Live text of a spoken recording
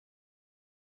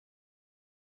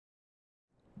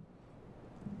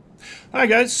Hi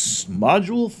guys,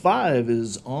 Module 5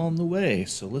 is on the way,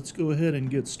 so let's go ahead and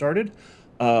get started.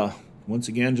 Once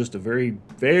again, just a very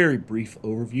brief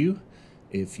overview.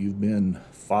 If you've been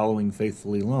following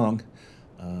faithfully along,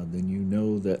 then you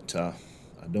know that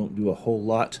I don't do a whole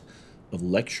lot of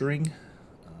lecturing.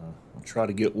 I'll try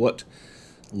to get what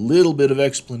little bit of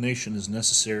explanation is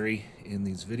necessary in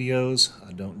these videos.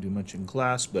 I don't do much in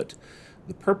class, but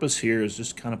the purpose here is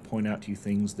just kind of point out to you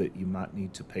things that you might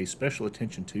need to pay special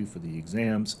attention to for the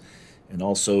exams, and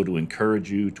also to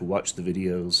encourage you to watch the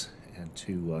videos and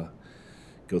to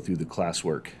go through the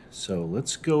classwork. So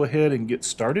let's go ahead and get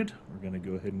started. We're going to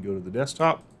go ahead and go to the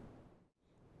desktop.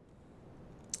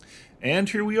 And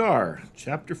here we are,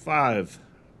 Chapter 5,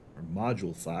 or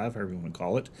Module 5, however you want to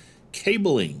call it,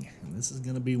 cabling. And this is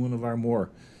going to be one of our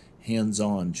more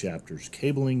hands-on chapters.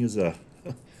 Cabling is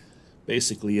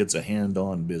basically it's a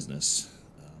hand-on business.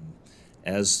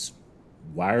 As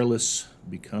wireless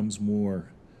becomes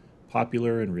more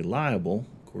popular and reliable,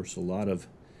 of course, a lot of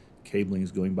cabling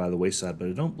is going by the wayside, but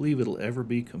I don't believe it'll ever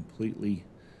be completely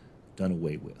done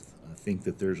away with. I think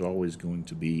that there's always going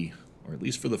to be, or at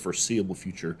least for the foreseeable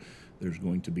future, there's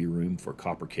going to be room for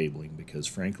copper cabling because,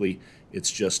 frankly,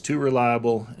 it's just too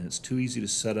reliable and it's too easy to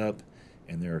set up,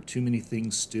 and there are too many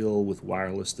things still with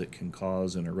wireless that can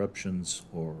cause interruptions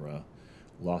or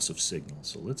loss of signal.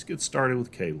 So let's get started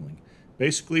with cabling.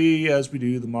 Basically, as we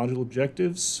do the module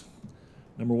objectives,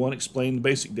 number 1, explain the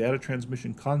basic data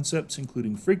transmission concepts,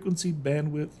 including frequency,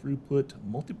 bandwidth, throughput,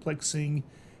 multiplexing,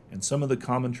 and some of the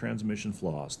common transmission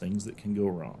flaws, things that can go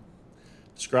wrong.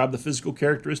 Describe the physical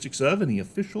characteristics of and the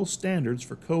official standards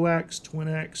for coax,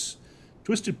 twinax,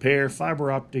 twisted pair,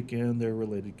 fiber optic, and their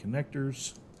related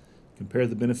connectors. Compare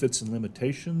the benefits and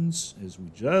limitations. As we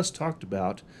just talked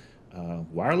about,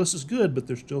 wireless is good, but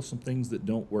there's still some things that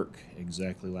don't work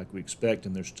exactly like we expect,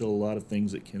 and there's still a lot of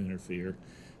things that can interfere.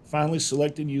 Finally,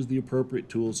 select and use the appropriate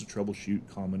tools to troubleshoot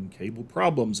common cable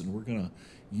problems, and we're going to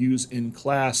use in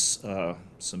class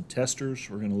some testers.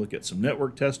 We're going to look at some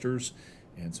network testers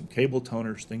and some cable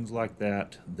toners, things like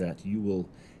that, that you will,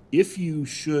 if you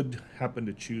should happen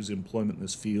to choose employment in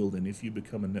this field, and if you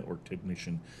become a network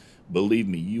technician, believe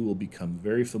me, you will become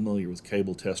very familiar with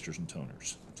cable testers and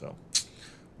toners. So,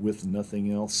 with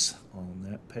nothing else on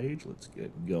that page, let's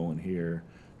get going here.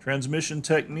 Transmission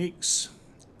techniques.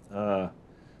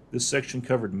 This section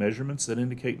covered measurements that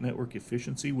indicate network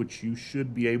efficiency, which you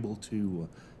should be able to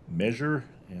measure,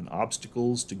 and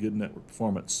obstacles to good network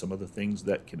performance, some of the things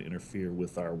that can interfere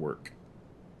with our work.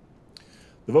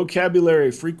 The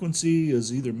vocabulary: frequency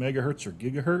is either megahertz or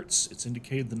gigahertz. It's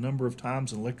indicated the number of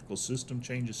times an electrical system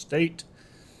changes state.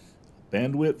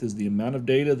 Bandwidth is the amount of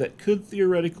data that could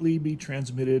theoretically be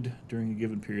transmitted during a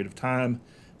given period of time.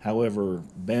 However,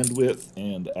 bandwidth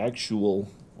and actual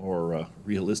or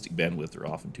realistic bandwidth are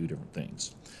often two different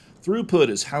things. Throughput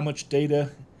is how much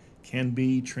data can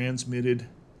be transmitted.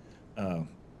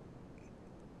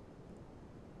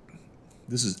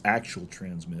 This is actual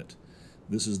transmit.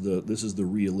 This is the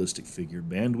realistic figure.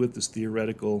 Bandwidth is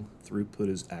theoretical. Throughput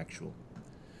is actual.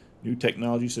 New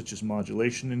technologies such as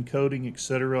modulation, encoding,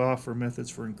 etc. offer methods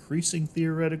for increasing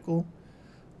theoretical,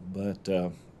 but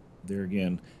there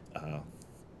again,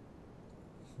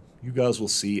 you guys will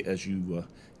see as you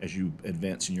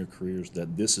advance in your careers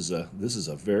that this is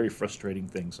a very frustrating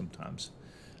thing sometimes.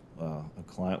 A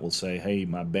client will say, "Hey,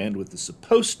 my bandwidth is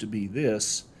supposed to be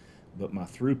this, but my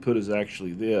throughput is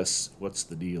actually this. What's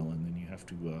the deal?" And then you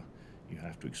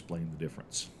have to explain the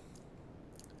difference.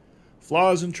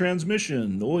 Flaws in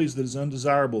transmission: noise that is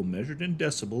undesirable, measured in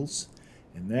decibels,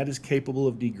 and that is capable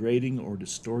of degrading or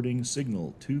distorting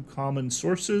signal. Two common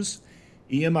sources: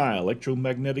 EMI,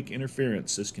 electromagnetic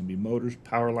interference. This can be motors,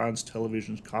 power lines,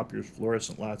 televisions, copiers,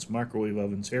 fluorescent lights, microwave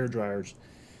ovens, hair dryers.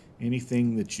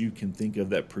 Anything that you can think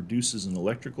of that produces an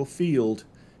electrical field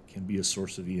can be a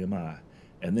source of EMI.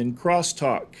 And then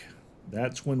crosstalk.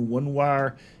 That's when one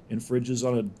wire infringes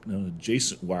on an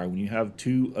adjacent wire. When you have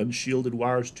two unshielded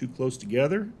wires too close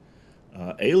together.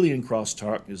 Alien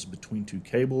crosstalk is between two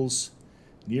cables.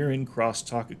 Near-end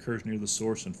crosstalk occurs near the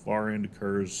source, and far-end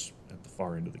occurs at the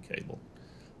far end of the cable.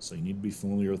 So you need to be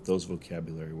familiar with those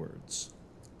vocabulary words.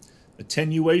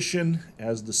 Attenuation: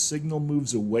 as the signal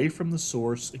moves away from the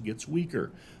source, it gets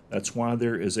weaker. That's why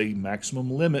there is a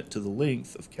maximum limit to the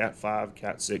length of Cat5,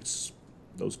 Cat6,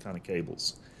 those kind of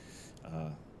cables.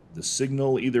 The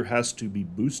signal either has to be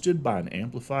boosted by an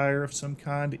amplifier of some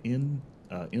kind in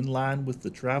line with the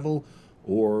travel,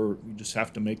 or you just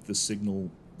have to make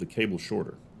the cable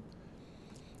shorter.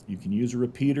 You can use a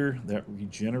repeater that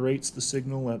regenerates the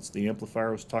signal. That's the amplifier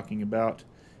I was talking about,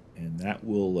 and that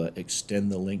will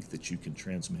extend the length that you can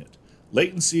transmit.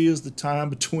 Latency is the time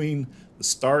between the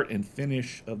start and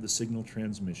finish of the signal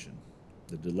transmission,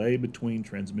 the delay between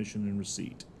transmission and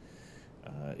receipt.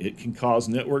 It can cause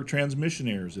network transmission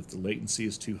errors if the latency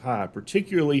is too high,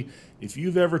 particularly if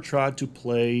you've ever tried to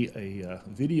play a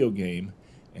video game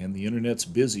and the internet's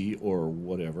busy or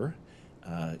whatever.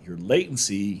 Your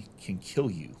latency can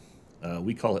kill you.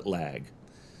 We call it lag.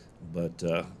 But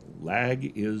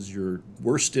lag is your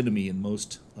worst enemy in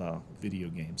most video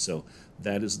games. So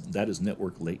that is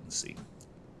network latency.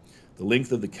 The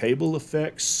length of the cable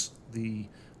affects the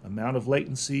amount of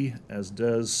latency, as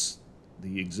does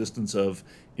the existence of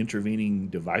intervening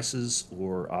devices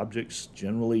or objects.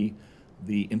 Generally,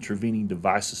 the intervening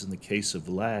devices in the case of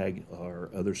lag are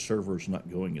other servers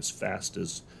not going as fast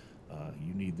as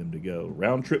you need them to go.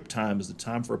 Round trip time is the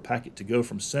time for a packet to go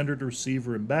from sender to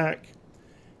receiver and back.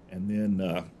 And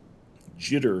then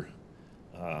jitter,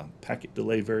 packet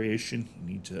delay variation,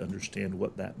 you need to understand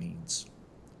what that means.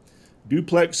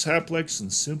 Duplex, haplex,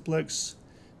 and simplex.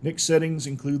 NIC settings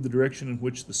include the direction in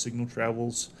which the signal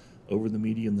travels over the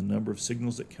medium, the number of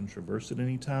signals that can traverse at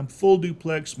any time. Full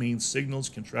duplex means signals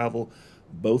can travel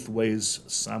both ways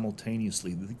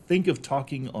simultaneously. Think of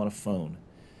talking on a phone.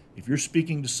 If you're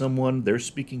speaking to someone, they're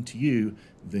speaking to you,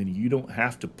 then you don't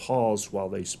have to pause while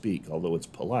they speak, although it's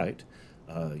polite.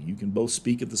 You can both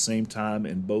speak at the same time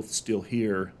and both still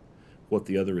hear what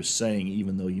the other is saying,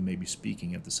 even though you may be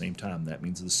speaking at the same time. That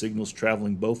means the signal's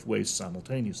traveling both ways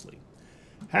simultaneously.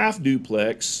 Half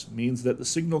duplex means that the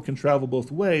signal can travel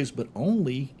both ways, but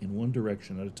only in one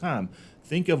direction at a time.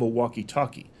 Think of a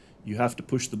walkie-talkie. You have to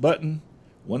push the button.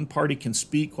 One party can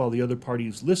speak while the other party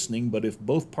is listening, but if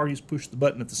both parties push the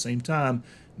button at the same time,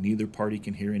 neither party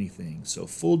can hear anything. So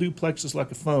full duplex is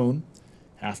like a phone,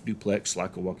 half duplex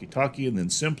like a walkie-talkie, and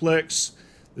then simplex.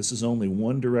 This is only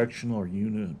one directional or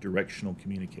unidirectional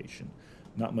communication.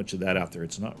 Not much of that out there.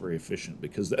 It's not very efficient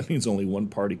because that means only one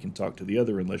party can talk to the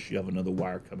other unless you have another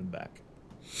wire coming back.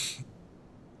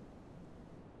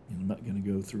 And I'm not going to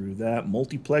go through that.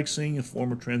 Multiplexing, a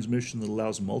form of transmission that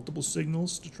allows multiple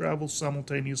signals to travel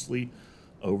simultaneously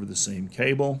over the same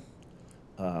cable.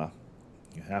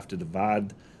 You have to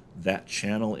divide that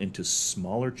channel into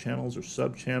smaller channels or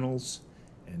sub-channels,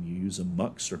 and you use a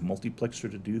mux or multiplexer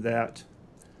to do that.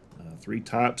 3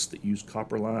 types that use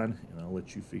copper line, and I'll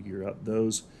let you figure out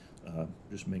those.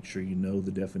 Just make sure you know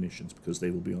the definitions because they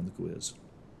will be on the quiz.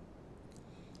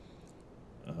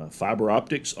 Fiber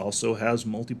optics also has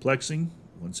multiplexing.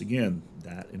 Once again,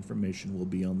 that information will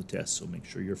be on the test, so make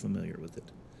sure you're familiar with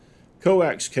it.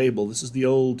 Coax cable, this is the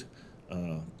old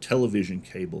television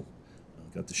cable.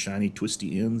 Got the shiny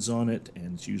twisty ends on it,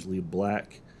 and it's usually a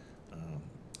black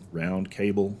round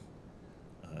cable.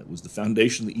 It was the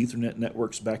foundation of the Ethernet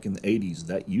networks back in the 80s.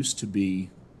 That used to be,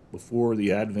 before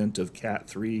the advent of Cat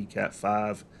 3, Cat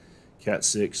 5, Cat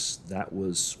 6, that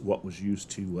was what was used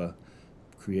to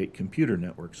create computer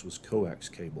networks, was coax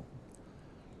cable.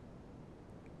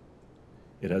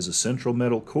 It has a central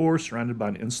metal core surrounded by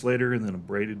an insulator and then a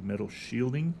braided metal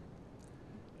shielding.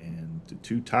 And the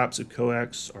 2 types of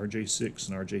coax, RJ6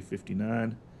 and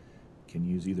RJ59, can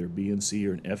use either a BNC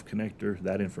or an F connector.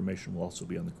 That information will also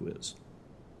be on the quiz.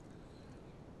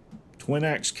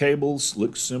 Twin-ax cables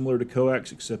look similar to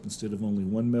coax, except instead of only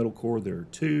one metal core, there are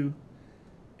 2,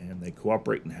 and they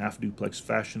cooperate in half-duplex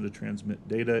fashion to transmit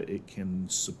data. It can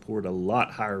support a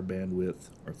lot higher bandwidth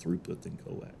or throughput than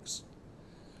coax.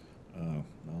 I'll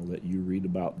let you read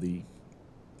about the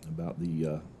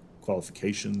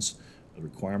qualifications, the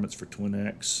requirements for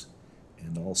twin-ax,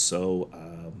 and also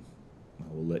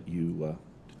I will let you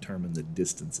determine the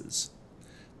distances.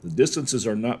 The distances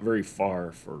are not very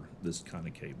far for this kind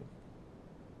of cable.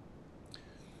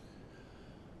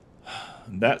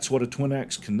 And that's what a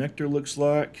twin-ax connector looks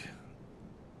like.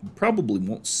 You probably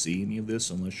won't see any of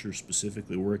this unless you're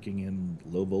specifically working in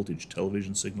low-voltage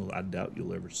television signal. I doubt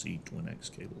you'll ever see twin-ax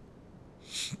cable.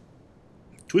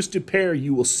 Twisted pair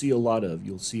you will see a lot of.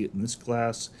 You'll see it in this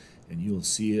class, and you'll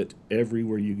see it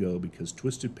everywhere you go, because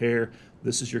twisted pair,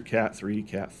 this is your Cat 3,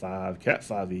 Cat 5, Cat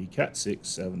 5e, Cat 6,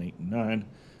 7, 8, and 9.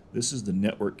 This is the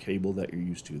network cable that you're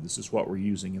used to. This is what we're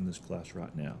using in this class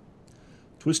right now.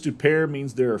 Twisted pair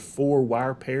means there are 4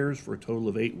 wire pairs for a total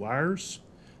of 8 wires.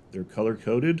 They're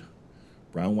color-coded: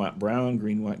 brown, white, brown,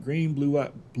 green, white, green, blue,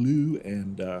 white, blue,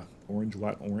 and orange,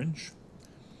 white, orange.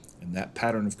 And that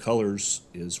pattern of colors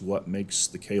is what makes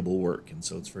the cable work, and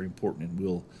so it's very important, and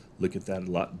we'll look at that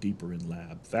a lot deeper in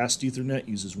lab. Fast Ethernet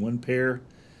uses 1 pair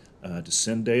to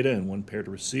send data and 1 pair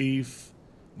to receive.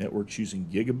 Networks using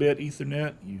gigabit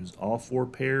Ethernet use all 4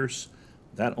 pairs.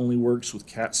 That only works with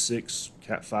Cat 6,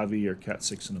 Cat 5e, or Cat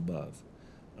 6 and above.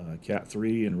 Cat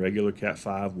 3 and regular Cat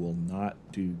 5 will not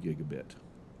do gigabit.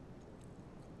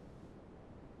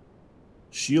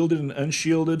 Shielded and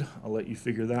unshielded, I'll let you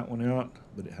figure that one out,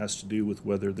 but it has to do with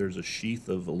whether there's a sheath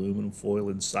of aluminum foil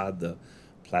inside the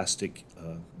plastic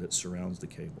that surrounds the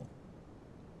cable.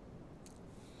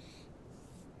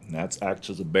 And that acts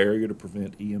as a barrier to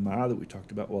prevent EMI that we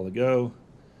talked about a while ago.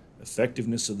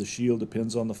 Effectiveness of the shield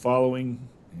depends on the following,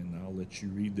 and I'll let you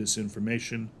read this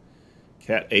information.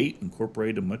 Cat 8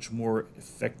 incorporated a much more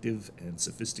effective and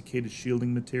sophisticated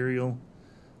shielding material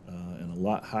and a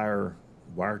lot higher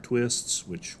wire twists,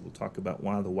 which we'll talk about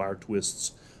why the wire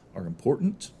twists are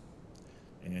important.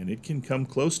 And it can come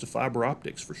close to fiber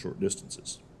optics for short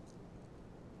distances.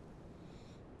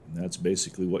 And that's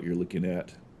basically what you're looking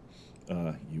at.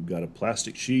 You've got a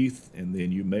plastic sheath, and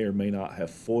then you may or may not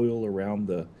have foil around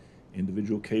the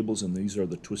individual cables, and these are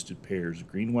the twisted pairs: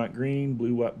 green, white, green,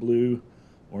 blue, white, blue,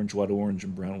 orange, white, orange,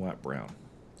 and brown, white, brown.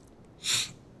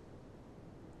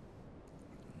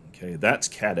 Okay, that's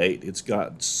Cat 8. It's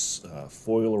got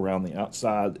foil around the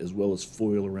outside as well as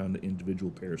foil around the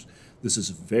individual pairs. This is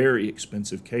very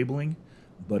expensive cabling,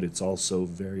 but it's also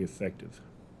very effective.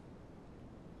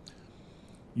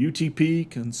 UTP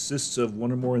consists of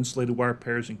one or more insulated wire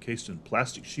pairs encased in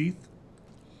plastic sheath.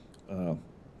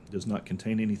 Does not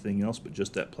contain anything else but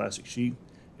just that plastic sheath.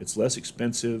 It's less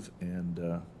expensive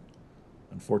and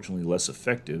unfortunately less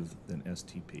effective than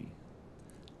STP.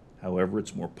 However,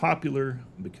 it's more popular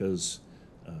because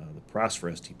the price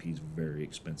for STP is very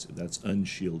expensive. That's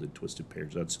unshielded twisted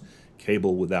pairs. That's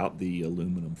cable without the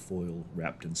aluminum foil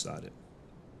wrapped inside it.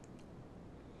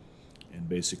 And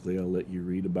basically, I'll let you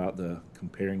read about the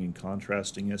comparing and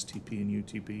contrasting STP and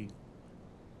UTP.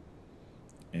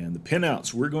 And the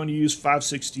pinouts, we're going to use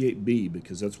 568B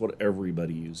because that's what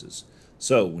everybody uses.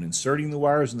 So when inserting the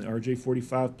wires in the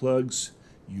RJ45 plugs,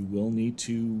 you will need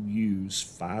to use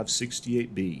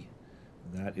 568B.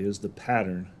 That is the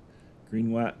pattern. Green,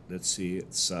 white, let's see,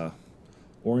 it's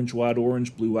orange, white,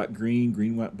 orange, blue, white, green,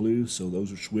 green, white, blue. So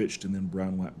those are switched, and then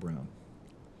brown, white, brown.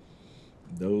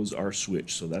 Those are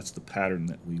switched, so that's the pattern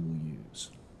that we will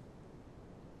use.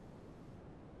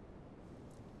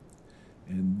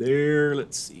 And there,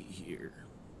 let's see here.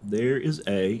 There is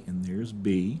A and there's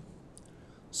B.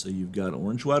 So you've got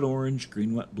orange, white, orange,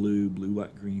 green, white, blue, blue,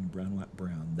 white, green, brown, white,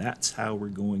 brown. That's how we're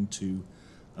going to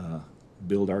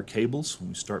build our cables when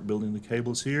we start building the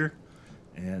cables here.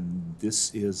 And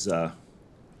this is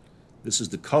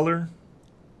the color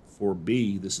for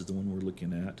B. This is the one we're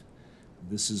looking at.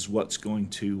 This is what's going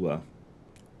to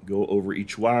go over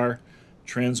each wire.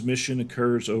 Transmission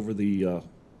occurs over the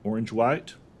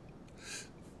orange-white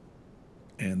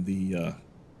and the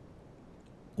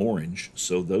orange.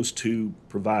 So those two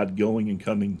provide going and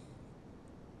coming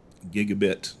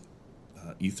gigabit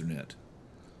Ethernet.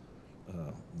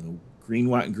 The green,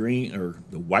 white, green, or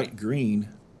the white-green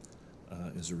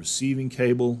is a receiving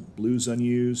cable. Blue's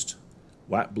unused.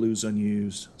 White, blue's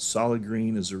unused. Solid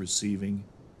green is a receiving.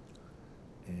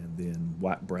 And then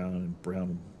white, brown, and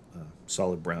brown,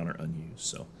 solid brown are unused.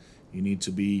 So you need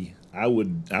to be, I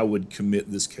would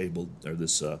commit this cable or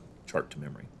this chart to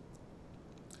memory.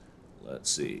 Let's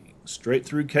see, straight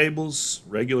through cables,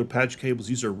 regular patch cables.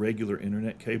 These are regular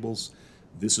internet cables.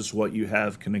 This is what you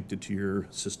have connected to your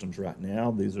systems right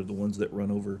now. These are the ones that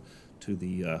run over to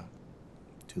the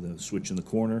switch in the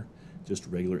corner. Just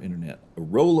regular internet. A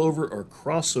rollover or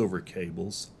crossover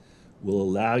cables will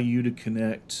allow you to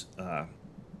connect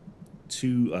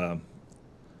to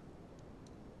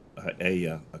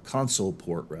a console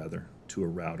port rather to a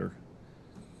router,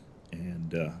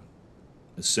 and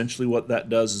essentially what that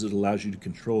does is it allows you to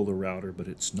control the router, but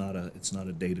it's not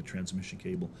a data transmission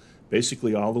cable.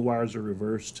 Basically, all the wires are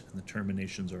reversed and the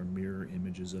terminations are mirror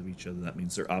images of each other. That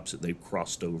means they're opposite. They've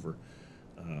crossed over.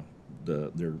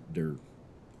 They're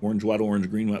orange, white, orange,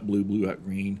 green, white, blue, blue, white,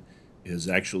 green is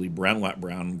actually brown, white,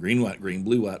 brown, green, white, green,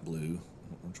 blue, white, blue.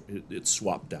 It's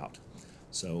swapped out.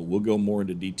 So we'll go more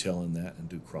into detail in that and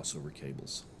do crossover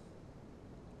cables.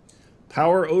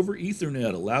 Power over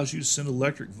Ethernet allows you to send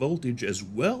electric voltage as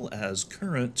well as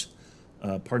current,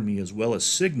 as well as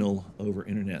signal over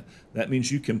internet. That means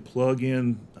you can plug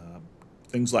in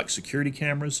things like security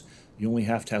cameras. You only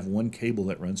have to have one cable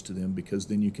that runs to them, because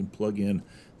then you can plug in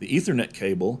the Ethernet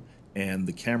cable and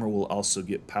the camera will also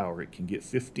get power. It can get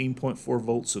 15.4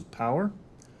 volts of power,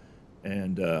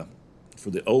 and for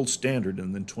the old standard,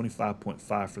 and then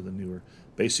 25.5 for the newer.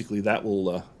 Basically,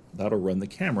 that'll run the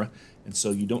camera, and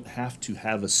so you don't have to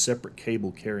have a separate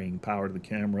cable carrying power to the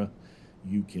camera.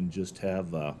 You can just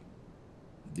have the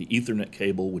Ethernet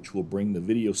cable, which will bring the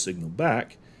video signal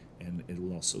back, and it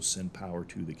will also send power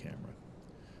to the camera.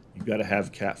 You've got to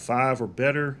have Cat 5 or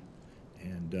better,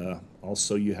 and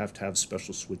also you have to have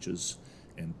special switches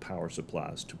and power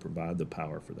supplies to provide the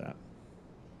power for that.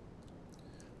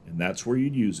 And that's where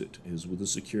you'd use it, is with a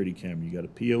security camera. You got a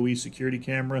PoE security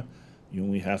camera, you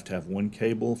only have to have one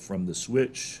cable from the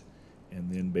switch, and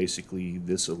then basically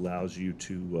this allows you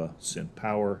to send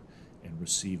power and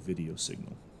receive video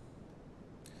signal.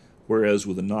 Whereas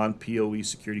with a non-PoE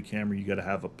security camera, you got to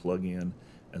have a plug-in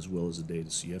as well as a data.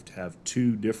 So you have to have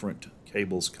two different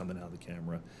cables coming out of the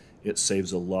camera. It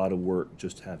saves a lot of work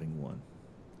just having one.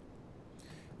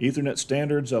 Ethernet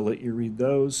standards, I'll let you read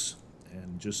those,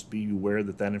 and just be aware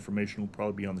that that information will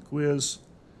probably be on the quiz.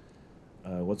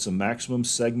 What's a maximum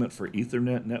segment for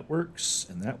Ethernet networks?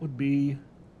 And that would be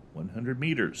 100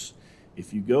 meters.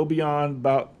 If you go beyond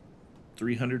about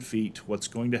 300 feet, what's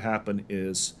going to happen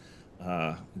is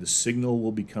the signal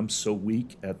will become so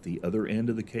weak at the other end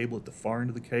of the cable, at the far end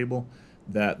of the cable,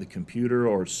 that the computer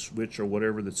or switch or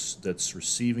whatever that's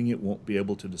receiving it won't be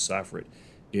able to decipher it.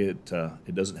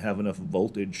 It doesn't have enough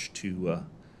voltage to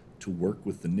work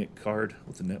with the NIC card,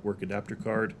 with the network adapter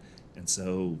card, and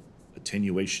so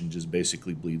attenuation just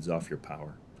basically bleeds off your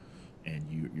power,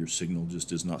 and your signal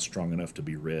just is not strong enough to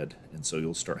be read, and so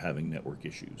you'll start having network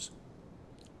issues.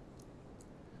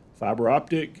 Fiber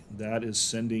optic, that is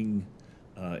sending,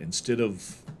 instead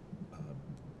of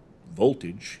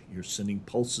voltage, you're sending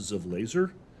pulses of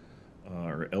laser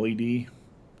or LED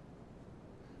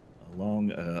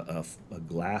along a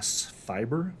glass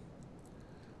fiber.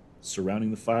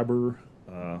 Surrounding the fiber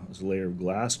is a layer of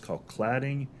glass called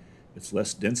cladding. It's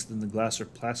less dense than the glass or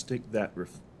plastic that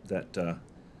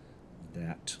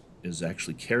is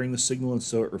actually carrying the signal, and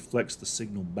so it reflects the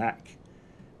signal back.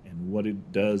 And what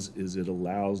it does is it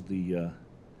allows the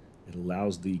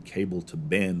cable to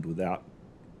bend without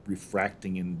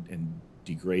refracting and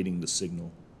degrading the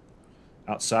signal.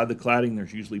 Outside the cladding,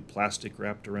 there's usually plastic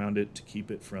wrapped around it to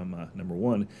keep it from, number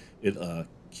one, it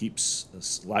keeps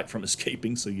light from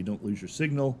escaping so you don't lose your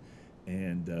signal,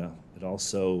 and it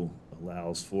also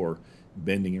allows for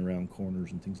bending around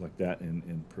corners and things like that,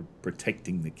 and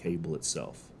protecting the cable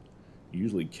itself.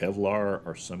 Usually Kevlar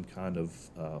or some kind of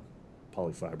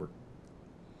polyfiber.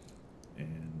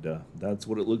 And that's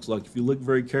what it looks like. If you look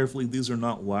very carefully, these are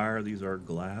not wire, these are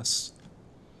glass.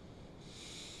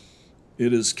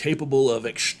 It is capable of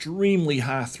extremely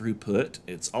high throughput.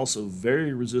 It's also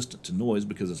very resistant to noise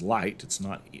because it's light. It's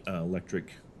not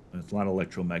electric. It's not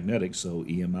electromagnetic, so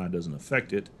EMI doesn't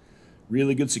affect it.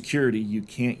 Really good security. You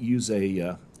can't use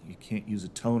a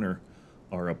toner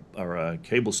or a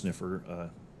cable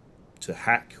sniffer to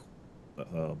hack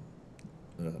a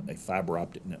fiber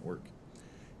optic network,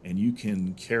 and you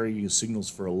can carry signals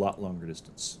for a lot longer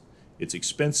distance. It's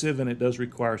expensive, and it does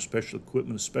require special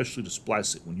equipment, especially to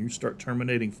splice it. When you start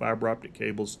terminating fiber optic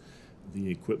cables,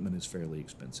 the equipment is fairly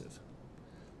expensive.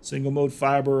 Single mode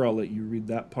fiber, I'll let you read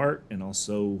that part, and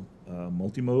also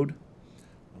multi-mode,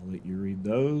 I'll let you read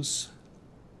those.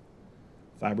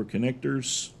 Fiber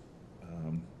connectors,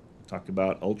 talk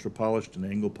about ultra polished and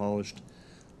angle polished.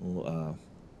 We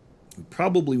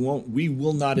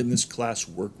will not in this class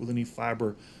work with any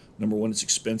fiber. Number one, it's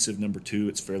expensive. Number two,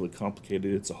 it's fairly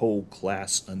complicated. It's a whole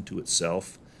class unto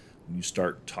itself. When you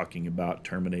start talking about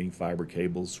terminating fiber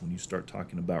cables, when you start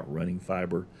talking about running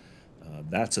fiber,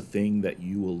 that's a thing that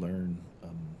you will learn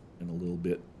in a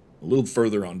little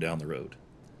further on down the road.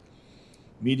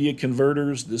 Media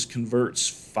converters, this converts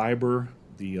fiber,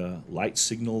 the light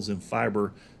signals in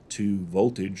fiber, to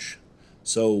voltage.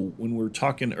 So when we were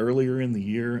talking earlier in the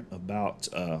year about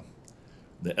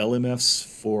the LMFs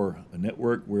for a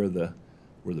network where the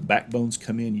backbones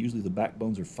come in, usually the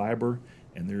backbones are fiber,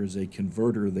 and there's a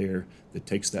converter there that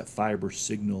takes that fiber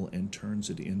signal and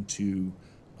turns it into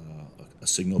a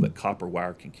signal that copper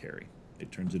wire can carry.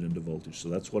 It turns it into voltage. So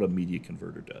that's what a media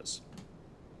converter does.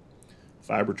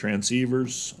 Fiber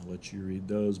transceivers, I'll let you read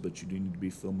those, but you do need to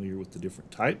be familiar with the different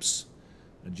types.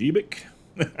 Agibic,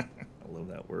 I love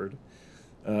that word.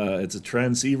 It's a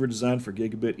transceiver designed for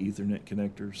gigabit Ethernet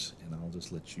connectors, and I'll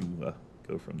just let you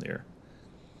go from there.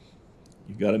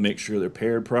 You've got to make sure they're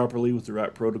paired properly with the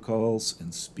right protocols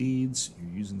and speeds.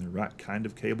 You're using the right kind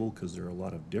of cable because there are a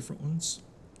lot of different ones.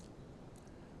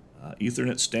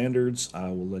 Ethernet standards, I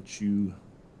will let you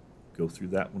go through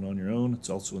that one on your own. It's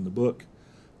also in the book.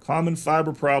 Common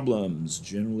fiber problems.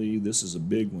 Generally, this is a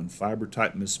big one, fiber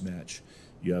type mismatch.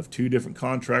 You have two different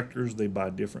contractors, they buy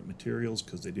different materials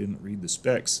because they didn't read the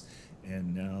specs,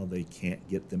 and now they can't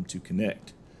get them to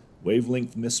connect.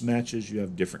 Wavelength mismatches, you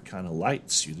have different kind of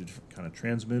lights, you have different kind of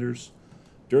transmitters.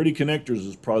 Dirty connectors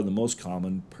is probably the most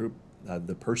common.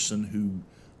 The person who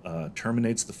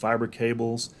terminates the fiber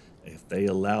cables If they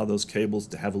allow those cables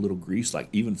to have a little grease, like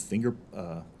even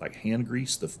like hand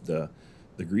grease, the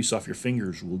grease off your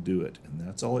fingers will do it, and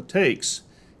that's all it takes.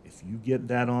 If you get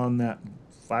that on that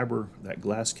fiber, that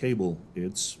glass cable,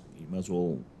 you might as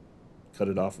well cut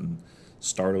it off and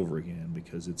start over again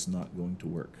because it's not going to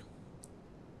work.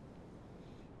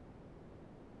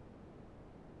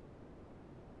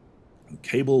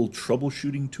 Cable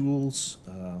troubleshooting tools.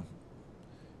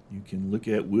 You can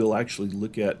we'll actually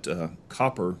look at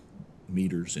copper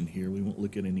meters in here. We won't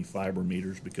look at any fiber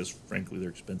meters because frankly they're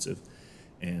expensive,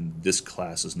 and this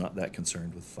class is not that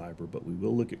concerned with fiber, but we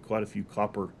will look at quite a few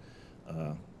copper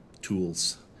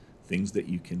tools, things that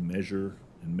you can measure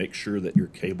and make sure that your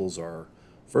cables are,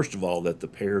 first of all, that the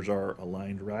pairs are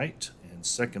aligned right, and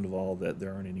second of all, that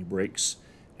there aren't any breaks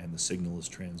and the signal is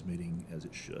transmitting as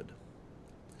it should.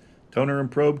 Toner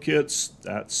and probe kits,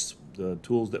 that's the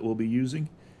tools that we'll be using,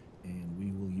 and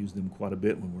we will use them quite a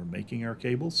bit when we're making our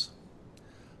cables.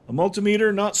 A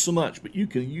multimeter, not so much, but you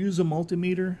can use a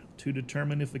multimeter to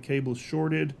determine if a cable is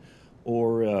shorted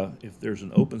or if there's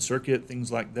an open circuit,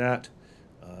 things like that.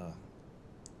 We'll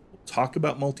talk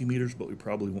about multimeters, but we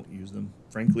probably won't use them.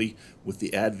 Frankly, with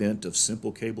the advent of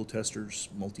simple cable testers,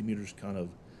 multimeters kind of,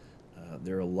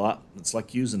 they're a lot, it's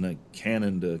like using a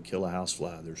cannon to kill a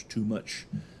housefly. There's too much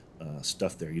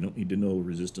stuff there. You don't need to know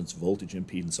resistance, voltage,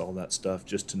 impedance, all that stuff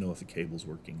just to know if a cable's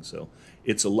working. So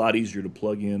it's a lot easier to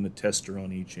plug in a tester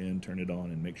on each end, turn it on,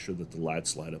 and make sure that the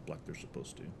lights light up like they're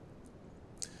supposed to.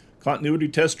 Continuity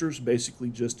testers basically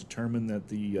just determine that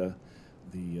the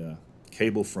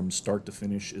cable from start to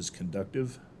finish is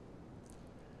conductive.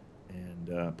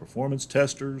 And performance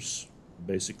testers,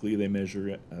 basically they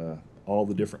measure all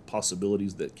the different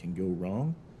possibilities that can go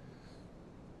wrong.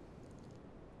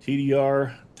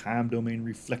 TDR, time domain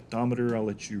reflectometer, I'll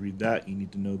let you read that. You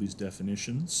need to know these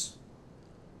definitions.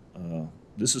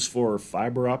 This is for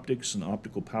fiber optics and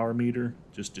optical power meter.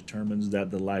 Just determines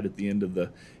that the light at the end of the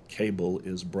cable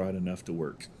is bright enough to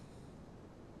work.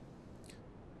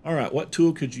 All right, what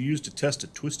tool could you use to test a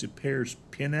twisted pair's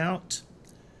pinout?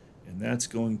 And that's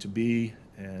going to be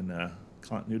a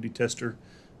continuity tester,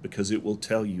 because it will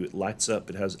tell you, it lights up,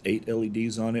 it has 8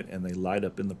 LEDs on it, and they light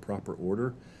up in the proper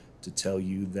order to tell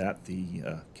you that the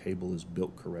cable is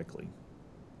built correctly.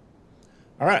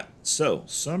 All right, so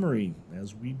summary,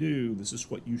 as we do, this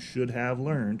is what you should have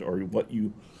learned, or what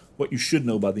you should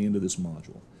know by the end of this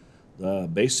module. The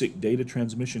basic data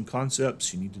transmission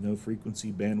concepts: you need to know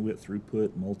frequency, bandwidth,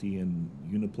 throughput, multi and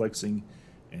uniplexing,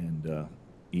 and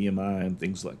EMI and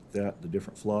things like that, the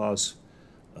different flaws.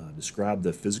 Describe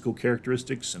the physical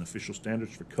characteristics and official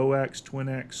standards for coax,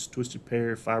 twinax, twisted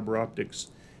pair, fiber optics,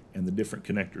 and the different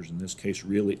connectors, in this case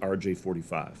really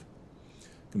RJ45.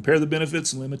 Compare the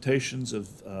benefits and limitations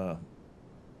of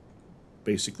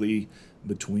basically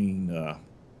between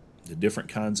the different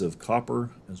kinds of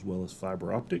copper as well as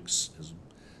fiber optics.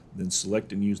 Then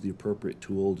select and use the appropriate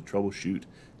tool to troubleshoot.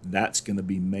 That's going to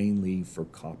be mainly for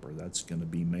copper. That's going to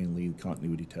be mainly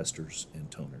continuity testers and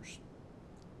toners.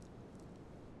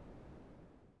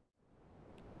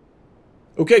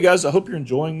 Okay guys, I hope you're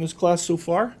enjoying this class so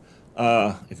far.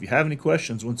 If you have any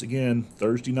questions, once again,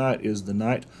 Thursday night is the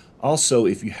night. Also,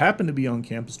 if you happen to be on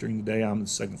campus during the day, I'm on the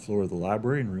second floor of the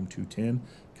library in room 210,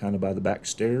 kind of by the back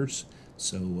stairs.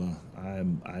 So I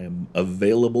am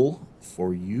available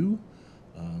for you,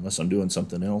 unless I'm doing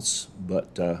something else.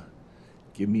 But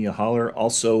give me a holler.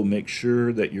 Also, make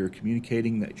sure that you're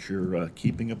communicating, that you're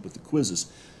keeping up with the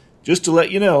quizzes. Just to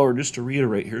let you know, or just to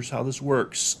reiterate, here's how this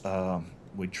works.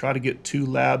 We try to get 2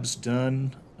 labs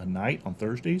done a night on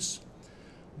Thursdays.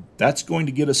 That's going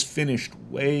to get us finished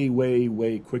way, way,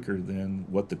 way quicker than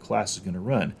what the class is going to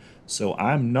run. So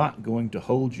I'm not going to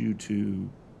hold you to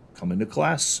come into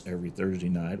class every Thursday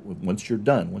night. Once you're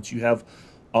done, once you have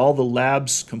all the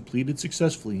labs completed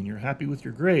successfully and you're happy with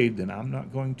your grade, then I'm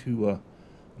not going to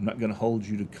hold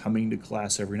you to coming to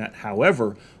class every night.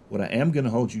 However, what I am going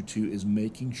to hold you to is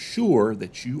making sure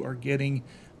that you are getting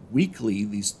weekly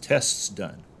these tests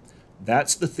done.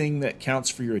 That's the thing that counts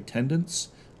for your attendance.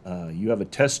 You have a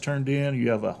test turned in, you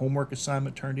have a homework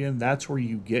assignment turned in, that's where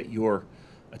you get your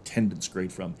attendance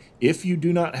grade from. If you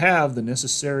do not have the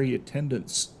necessary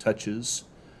attendance touches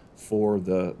for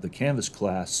the Canvas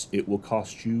class, it will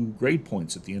cost you grade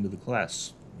points at the end of the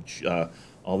class, which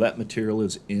all that material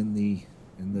is in the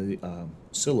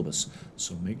syllabus.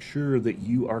 So make sure that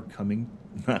you are coming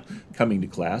to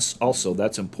class. Also,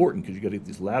 that's important because you got to get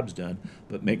these labs done,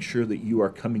 but make sure that you are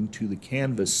coming to the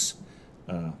Canvas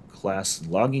class,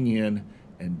 logging in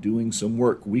and doing some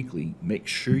work weekly. Make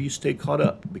sure you stay caught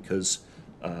up because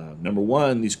number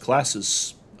one, these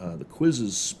classes the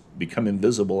quizzes become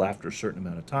invisible after a certain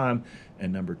amount of time.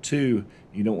 And number two,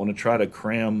 you don't want to try to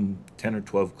cram 10 or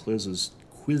 12 quizzes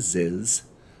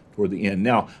toward the end.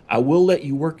 Now, I will let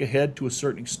you work ahead to a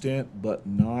certain extent, but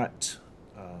not.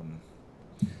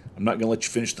 I'm not going to let you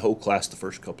finish the whole class the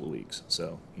first couple of weeks.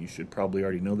 So you should probably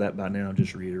already know that by now,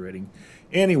 just reiterating.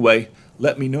 Anyway,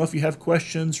 let me know if you have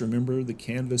questions. Remember the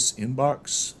Canvas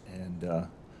inbox, and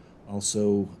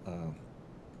also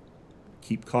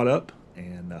keep caught up,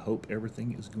 and I hope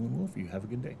everything is going well for you. Have a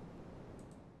good day.